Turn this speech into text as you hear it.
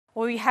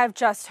Well, we have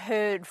just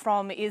heard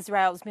from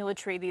Israel's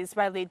military, the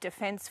Israeli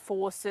Defence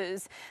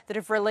Forces, that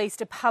have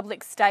released a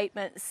public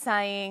statement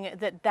saying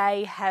that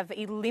they have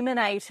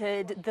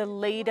eliminated the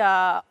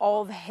leader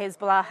of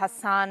Hezbollah,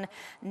 Hassan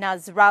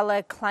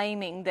Nasrallah,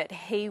 claiming that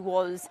he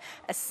was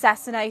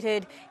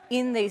assassinated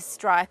in these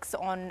strikes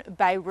on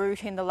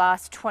Beirut in the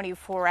last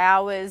 24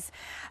 hours.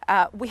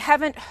 We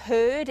haven't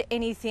heard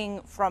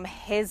anything from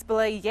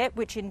Hezbollah yet,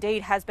 which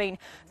indeed has been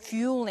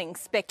fueling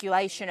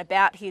speculation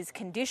about his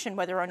condition,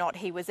 whether or not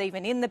he was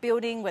even in the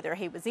building, whether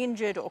he was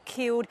injured or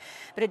killed.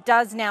 But it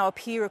does now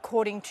appear,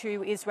 according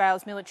to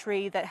Israel's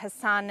military, that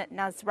Hassan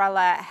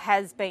Nasrallah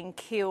has been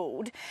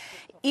killed.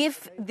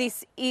 If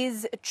this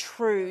is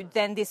true,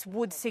 then this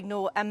would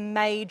signal a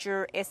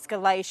major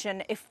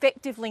escalation.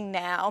 Effectively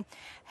now,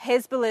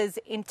 Hezbollah's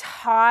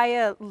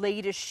entire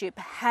leadership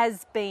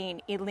has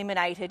been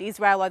eliminated.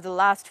 Israel over the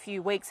last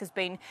few weeks has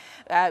been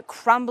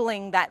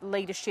crumbling that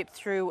leadership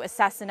through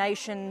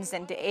assassinations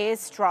and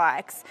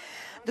airstrikes.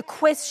 The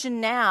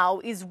question now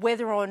is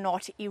whether or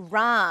not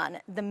Iran,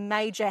 the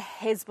major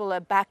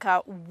Hezbollah backer,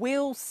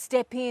 will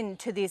step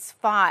into this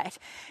fight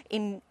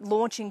in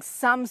launching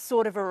some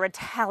sort of a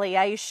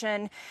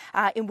retaliation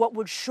in what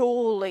would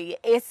surely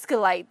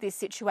escalate this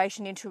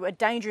situation into a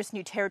dangerous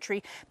new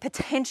territory,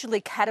 potentially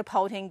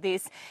catapulting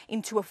this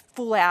into a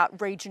full-out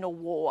regional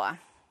war.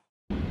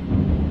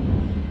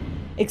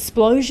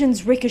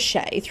 Explosions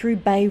ricochet through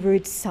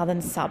Beirut's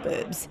southern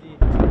suburbs.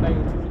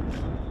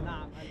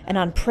 An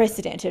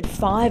unprecedented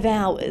 5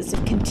 hours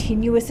of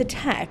continuous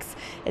attacks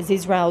as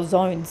Israel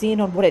zones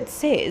in on what it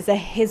says are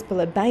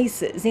Hezbollah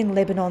bases in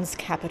Lebanon's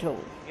capital.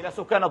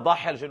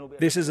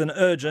 This is an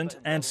urgent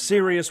and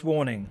serious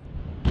warning.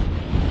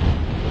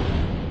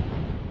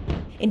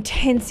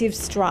 Intensive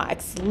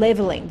strikes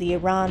levelling the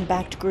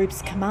Iran-backed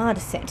group's command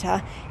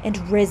centre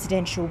and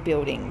residential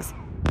buildings,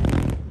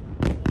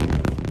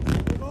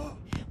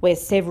 where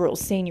several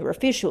senior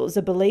officials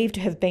are believed to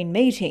have been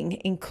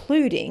meeting,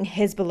 including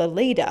Hezbollah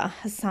leader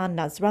Hassan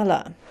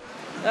Nasrallah.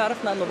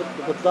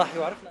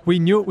 We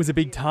knew it was a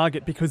big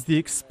target because the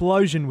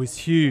explosion was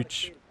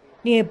huge.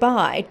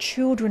 Nearby,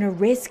 children are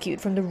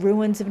rescued from the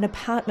ruins of an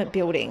apartment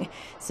building.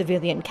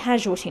 Civilian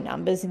casualty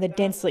numbers in the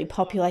densely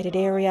populated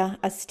area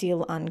are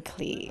still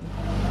unclear.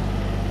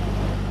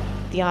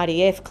 The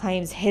IDF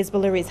claims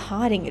Hezbollah is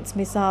hiding its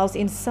missiles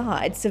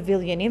inside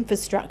civilian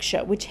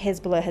infrastructure, which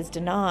Hezbollah has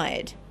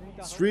denied.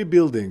 3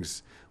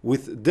 buildings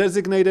with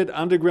designated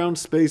underground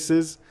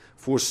spaces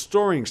for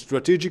storing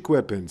strategic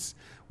weapons,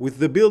 with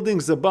the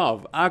buildings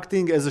above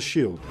acting as a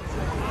shield.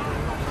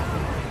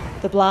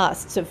 The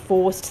blasts have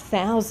forced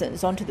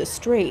thousands onto the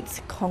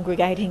streets,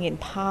 congregating in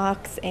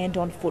parks and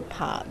on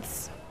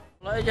footpaths.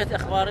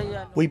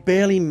 We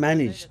barely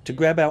managed to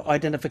grab our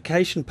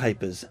identification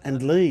papers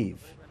and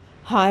leave.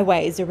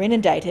 Highways are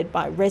inundated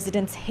by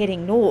residents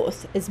heading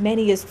north. As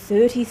many as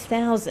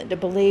 30,000 are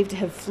believed to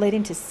have fled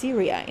into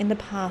Syria in the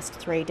past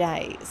 3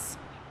 days.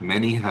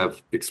 Many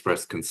have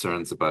expressed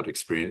concerns about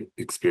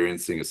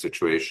experiencing a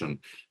situation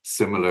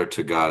similar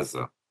to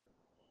Gaza.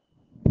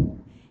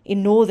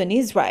 In northern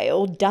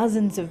Israel,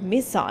 dozens of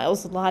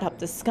missiles light up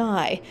the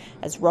sky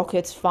as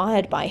rockets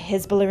fired by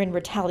Hezbollah in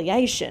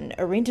retaliation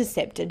are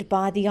intercepted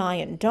by the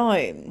Iron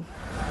Dome.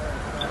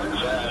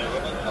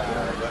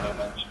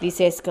 This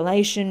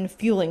escalation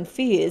fueling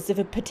fears of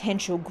a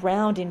potential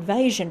ground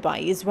invasion by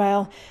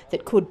Israel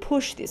that could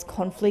push this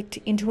conflict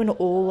into an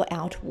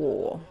all-out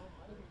war.